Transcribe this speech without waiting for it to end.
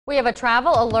We have a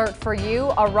travel alert for you.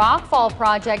 A rockfall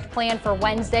project planned for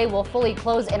Wednesday will fully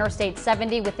close Interstate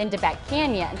 70 within Beque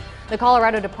Canyon. The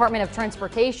Colorado Department of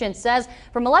Transportation says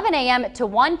from 11 a.m. to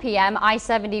 1 p.m.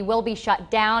 I-70 will be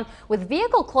shut down with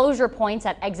vehicle closure points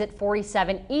at exit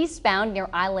 47 eastbound near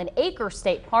Island Acre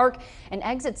State Park and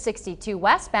exit 62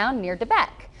 westbound near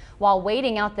Beque. While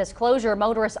waiting out this closure,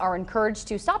 motorists are encouraged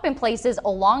to stop in places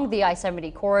along the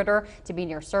I-70 corridor to be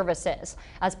near services.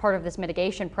 As part of this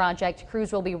mitigation project,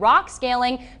 crews will be rock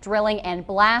scaling, drilling, and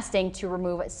blasting to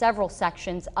remove several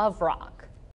sections of rock.